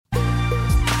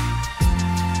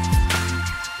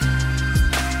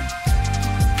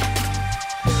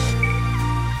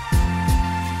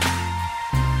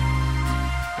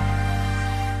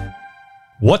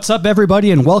What's up, everybody,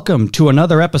 and welcome to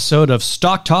another episode of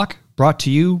Stock Talk, brought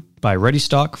to you by Ready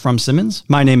Stock from Symmons.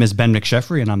 My name is Ben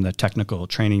McSheffrey, and I'm the Technical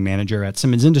Training Manager at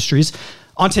Symmons Industries.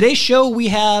 On today's show, we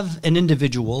have an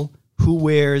individual who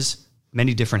wears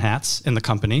many different hats in the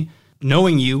company.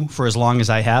 Knowing you for as long as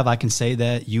I have, I can say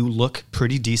that you look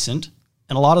pretty decent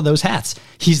in a lot of those hats.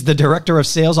 He's the Director of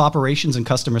Sales Operations and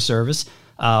Customer Service,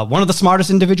 one of the smartest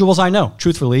individuals I know,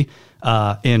 truthfully,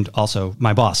 and also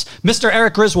my boss, Mr.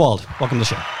 Eric Griswold. Welcome to the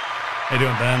show. How you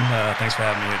doing, Ben? Thanks for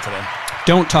having me here today.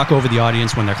 Don't talk over the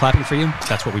audience when they're clapping for you.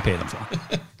 That's what we pay them for.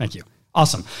 Thank you.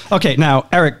 Awesome. Okay, now,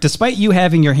 Eric, despite you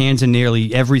having your hands in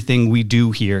nearly everything we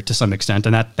do here to some extent,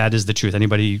 and that is the truth,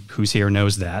 anybody who's here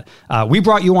knows that, we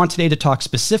brought you on today to talk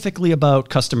specifically about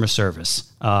customer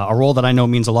service, a role that I know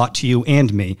means a lot to you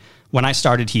and me. When I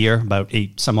started here about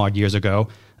 8 some odd years ago,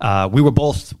 we were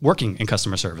both working in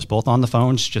customer service, both on the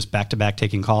phones, just back-to-back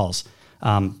taking calls.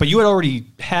 But you had already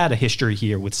had a history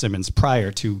here with Symmons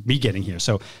prior to me getting here.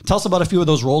 So tell us about a few of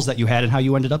those roles that you had and how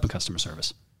you ended up in customer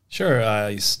service. Sure.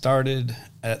 I started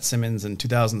at Symmons in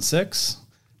 2006.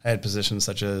 I had positions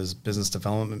such as business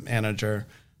development manager,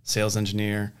 sales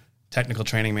engineer, technical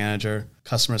training manager,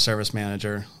 customer service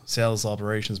manager, sales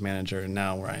operations manager, and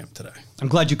now where I am today. I'm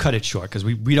glad you cut it short because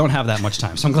we don't have that much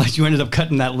time. So I'm glad you ended up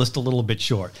cutting that list a little bit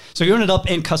short. So you ended up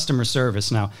in customer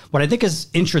service. Now, what I think is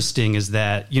interesting is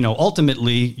that,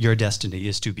 ultimately your destiny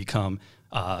is to become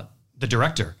the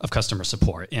director of customer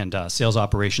support and sales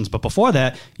operations. But before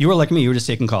that, you were like me, you were just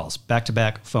taking calls,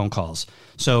 back-to-back phone calls.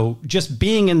 So just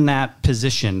being in that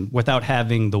position without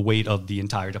having the weight of the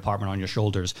entire department on your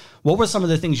shoulders, what were some of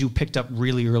the things you picked up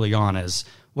really early on as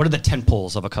what are the tent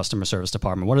poles of a customer service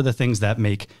department? What are the things that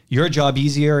make your job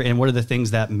easier and what are the things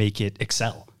that make it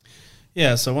excel?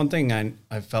 Yeah, so one thing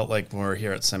I felt like when we're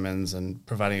here at Symmons and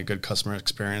providing a good customer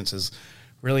experience is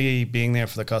really being there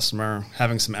for the customer,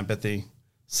 having some empathy,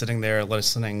 sitting there,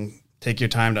 listening, take your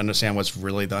time to understand what's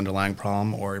really the underlying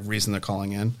problem or reason they're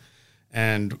calling in,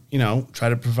 and, try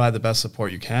to provide the best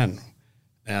support you can,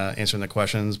 answering the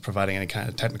questions, providing any kind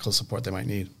of technical support they might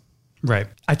need. Right.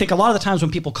 I think a lot of the times when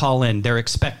people call in, they're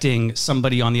expecting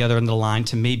somebody on the other end of the line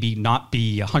to maybe not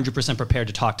be 100% prepared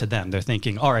to talk to them. They're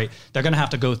thinking, all right, they're going to have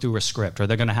to go through a script or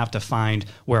they're going to have to find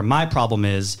where my problem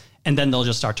is, and then they'll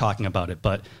just start talking about it.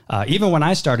 But even when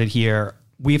I started here,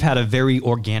 we've had a very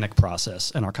organic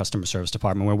process in our customer service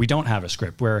department where we don't have a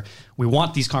script, where we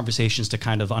want these conversations to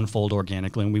kind of unfold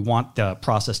organically. And we want the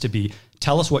process to be,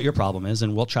 tell us what your problem is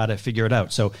and we'll try to figure it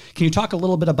out. So can you talk a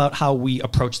little bit about how we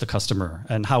approach the customer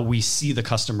and how we see the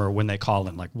customer when they call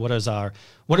in? Like what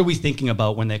are we thinking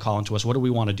about when they call into us? What do we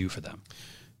want to do for them?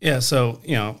 Yeah. So,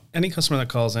 any customer that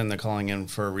calls in, they're calling in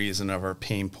for a reason of a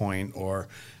pain point or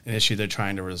an issue they're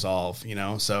trying to resolve,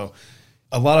 so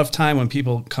a lot of time when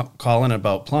people call in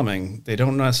about plumbing, they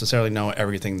don't necessarily know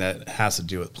everything that has to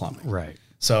do with plumbing. Right.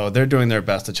 So they're doing their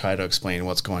best to try to explain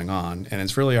what's going on. And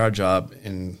it's really our job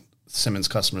in Symmons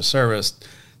customer service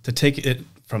to take it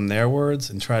from their words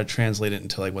and try to translate it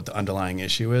into what the underlying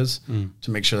issue is to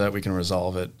make sure that we can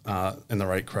resolve it in the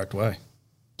right, correct way.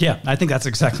 Yeah, I think that's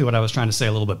exactly what I was trying to say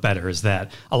a little bit better, is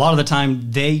that a lot of the time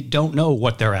they don't know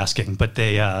what they're asking, but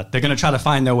they're going to try to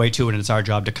find their way to it, and it's our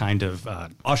job to kind of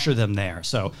usher them there.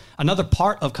 So another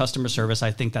part of customer service I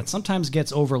think that sometimes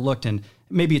gets overlooked, and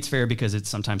maybe it's fair because it's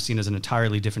sometimes seen as an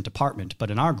entirely different department,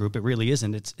 but in our group it really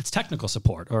isn't. It's technical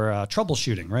support or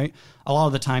troubleshooting, right? A lot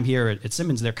of the time here at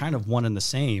Symmons, they're kind of one and the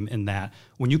same in that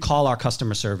when you call our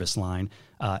customer service line,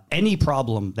 any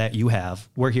problem that you have,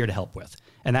 we're here to help with.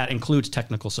 And that includes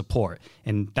technical support.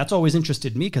 And that's always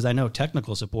interested me because I know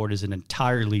technical support is an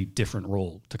entirely different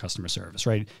role to customer service,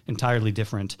 right? Entirely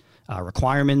different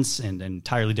requirements and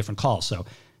entirely different calls. So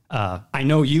I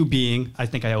know you being, I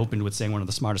think I opened with saying one of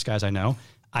the smartest guys I know.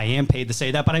 I am paid to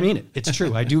say that, but I mean it. It's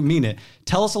true. I do mean it.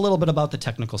 Tell us a little bit about the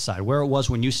technical side, where it was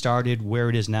when you started, where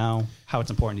it is now, how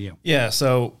it's important to you. Yeah,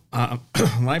 so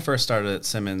when I first started at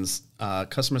Symmons,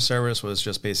 customer service was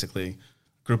just basically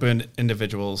group of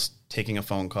individuals taking a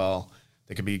phone call.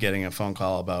 They could be getting a phone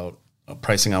call about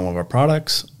pricing on one of our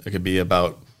products. It could be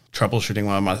about troubleshooting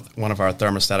one of our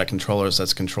thermostatic controllers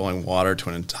that's controlling water to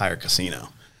an entire casino.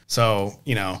 So,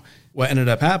 what ended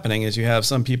up happening is you have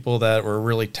some people that were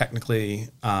really technically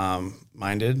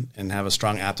minded and have a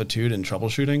strong aptitude in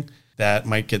troubleshooting that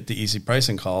might get the easy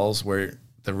pricing calls where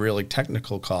the really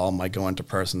technical call might go into a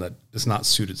person that is not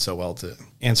suited so well to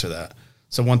answer that.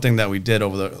 So one thing that we did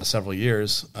over the several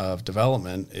years of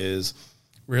development is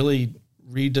really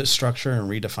restructure and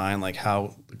redefine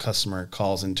how the customer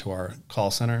calls into our call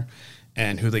center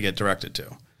and who they get directed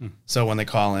to. So when they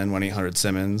call in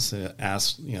 1-800-Symmons,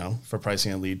 ask, for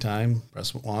pricing and lead time,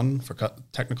 press 1. For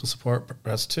technical support,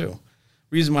 press 2.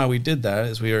 reason why we did that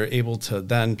is we were able to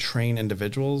then train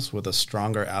individuals with a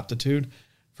stronger aptitude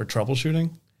for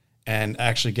troubleshooting and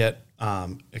actually get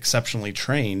exceptionally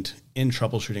trained in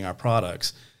troubleshooting our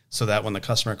products so that when the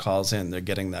customer calls in, they're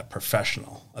getting that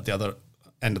professional at the other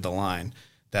end of the line,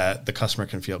 that the customer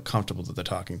can feel comfortable that they're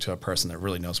talking to a person that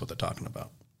really knows what they're talking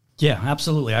about. Yeah,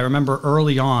 absolutely. I remember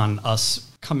early on us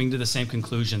coming to the same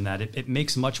conclusion that it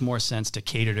makes much more sense to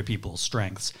cater to people's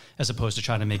strengths as opposed to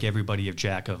trying to make everybody a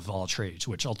jack of all trades,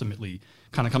 which ultimately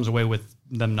kind of comes away with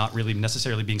them not really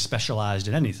necessarily being specialized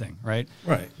in anything, right?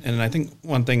 Right. And I think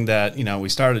one thing that, we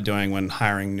started doing when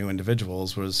hiring new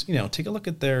individuals was, take a look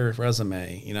at their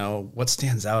resume, what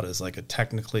stands out as like a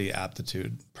technically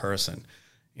aptitude person.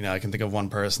 I can think of one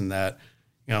person that,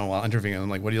 while interviewing them,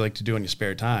 like, what do you like to do in your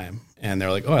spare time? And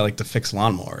they're like, oh, I like to fix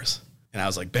lawnmowers. And I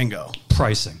was like, bingo.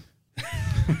 Pricing.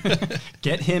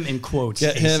 Get him in quotes.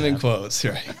 Get him in quotes,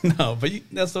 right? No, but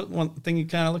that's the one thing you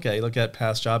kind of look at. You look at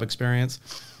past job experience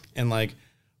and like,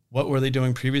 what were they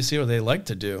doing previously or they like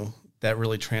to do that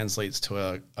really translates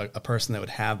to a person that would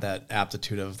have that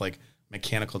aptitude of like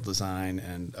mechanical design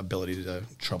and ability to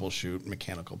troubleshoot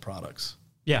mechanical products.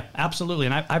 Yeah, absolutely.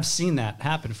 And I've seen that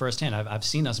happen firsthand. I've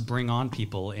seen us bring on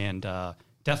people and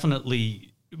definitely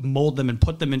mold them and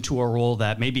put them into a role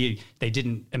that maybe they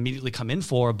didn't immediately come in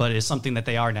for, but is something that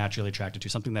they are naturally attracted to,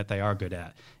 something that they are good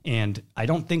at. And I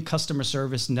don't think customer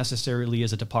service necessarily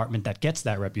is a department that gets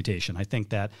that reputation. I think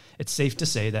that it's safe to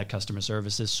say that customer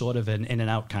service is sort of an in and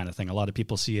out kind of thing. A lot of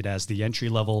people see it as the entry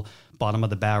level, bottom of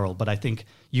the barrel, but I think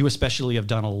you especially have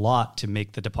done a lot to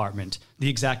make the department the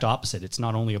exact opposite. It's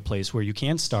not only a place where you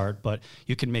can start, but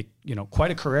you can make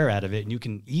quite a career out of it, and you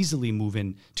can easily move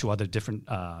into other different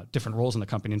roles in the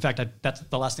company. In fact, that's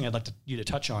the last thing I'd like you to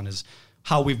touch on is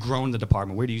how we've grown the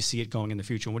department. Where do you see it going in the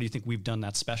future? And what do you think we've done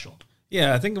that's special?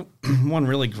 Yeah, I think one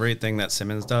really great thing that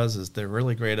Symmons does is they're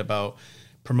really great about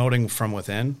promoting from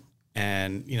within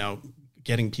and,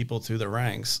 getting people through the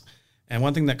ranks. And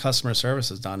one thing that customer service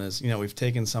has done is, we've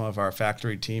taken some of our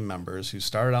factory team members who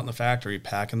started out in the factory,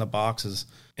 packing the boxes,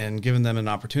 and given them an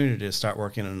opportunity to start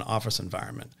working in an office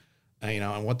environment.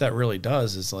 And what that really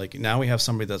does is like now we have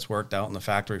somebody that's worked out on the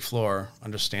factory floor,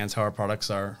 understands how our products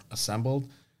are assembled,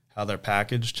 how they're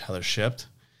packaged, how they're shipped,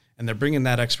 and they're bringing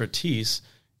that expertise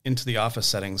into the office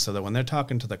setting so that when they're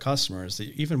talking to the customers, they're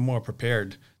even more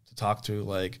prepared to talk to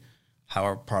like how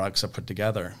our products are put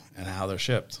together and how they're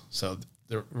shipped. So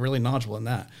they're really knowledgeable in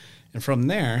that. And from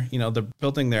there, they're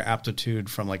building their aptitude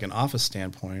from like an office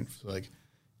standpoint, like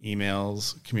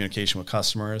emails, communication with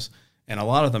customers. And a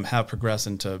lot of them have progressed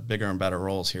into bigger and better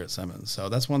roles here at Symmons. So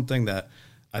that's one thing that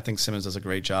I think Symmons does a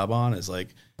great job on is like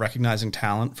recognizing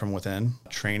talent from within,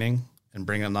 training, and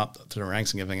bringing them up to the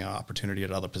ranks and giving an opportunity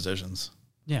at other positions.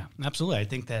 Yeah, absolutely. I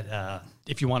think that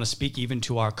if you want to speak even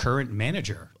to our current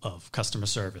manager of customer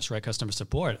service, right, customer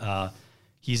support,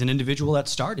 he's an individual that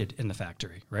started in the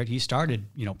factory, right? He started,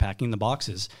 packing the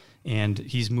boxes, and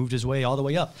he's moved his way all the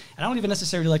way up. And I don't even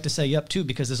necessarily like to say up too,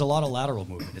 because there's a lot of lateral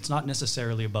movement. It's not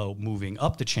necessarily about moving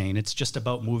up the chain. It's just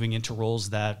about moving into roles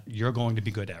that you're going to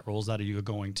be good at, roles that you're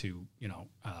going to,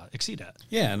 exceed at.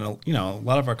 Yeah, and a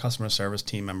lot of our customer service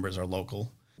team members are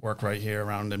local, work right here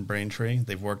around in Braintree.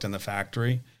 They've worked in the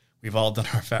factory. We've all done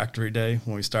our factory day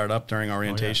when we start up during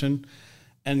orientation. Oh,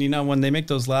 yeah. And, when they make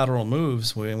those lateral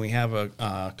moves, when we have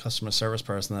a customer service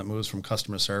person that moves from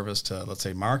customer service to, let's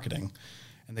say, marketing,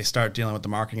 and they start dealing with the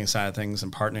marketing side of things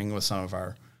and partnering with some of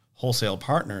our wholesale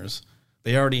partners,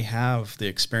 they already have the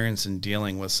experience in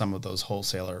dealing with some of those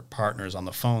wholesaler partners on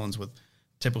the phones with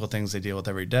typical things they deal with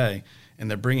every day. And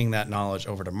they're bringing that knowledge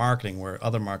over to marketing where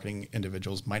other marketing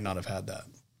individuals might not have had that.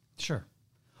 Sure.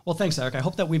 Well, thanks, Eric. I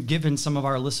hope that we've given some of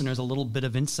our listeners a little bit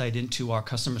of insight into our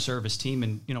customer service team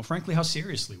and, frankly, how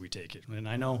seriously we take it. And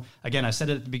I know, again, I said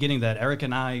it at the beginning that Eric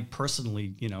and I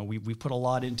personally, we put a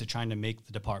lot into trying to make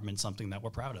the department something that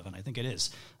we're proud of, and I think it is.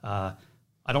 I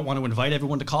don't want to invite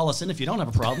everyone to call us in if you don't have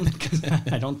a problem, because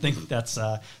I don't think that's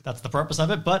the purpose of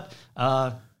it. But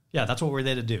yeah, that's what we're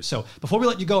there to do. So before we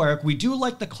let you go, Eric, we do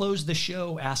like to close the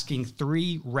show asking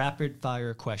 3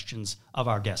 rapid-fire questions of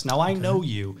our guests. Now, I know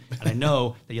you, and I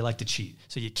know that you like to cheat,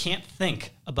 so you can't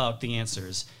think about the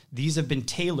answers. These have been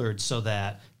tailored so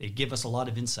that they give us a lot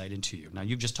of insight into you. Now,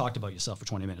 you've just talked about yourself for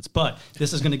 20 minutes, but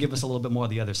this is going to give us a little bit more of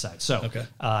the other side. So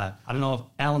I don't know if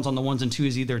Alan's on the ones and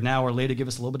twos either now or later. Give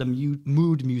us a little bit of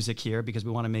mood music here because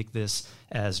we want to make this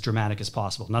as dramatic as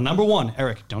possible. Now, number 1,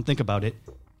 Eric, don't think about it.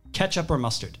 Ketchup or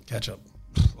mustard? Ketchup.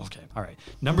 Okay, all right.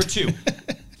 Number 2,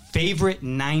 favorite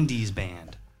 90s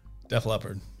band? Def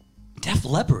Leppard. Def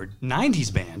Leppard?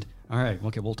 90s band? All right,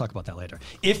 okay, we'll talk about that later.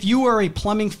 If you were a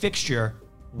plumbing fixture,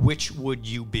 which would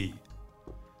you be?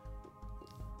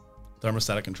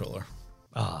 Thermostatic controller.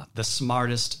 The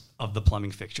smartest of the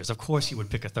plumbing fixtures. Of course you would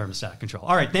pick a thermostat control.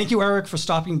 All right. Thank you, Eric, for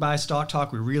stopping by Stock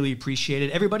Talk. We really appreciate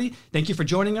it. Everybody, thank you for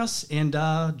joining us, and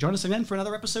join us again for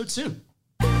another episode soon.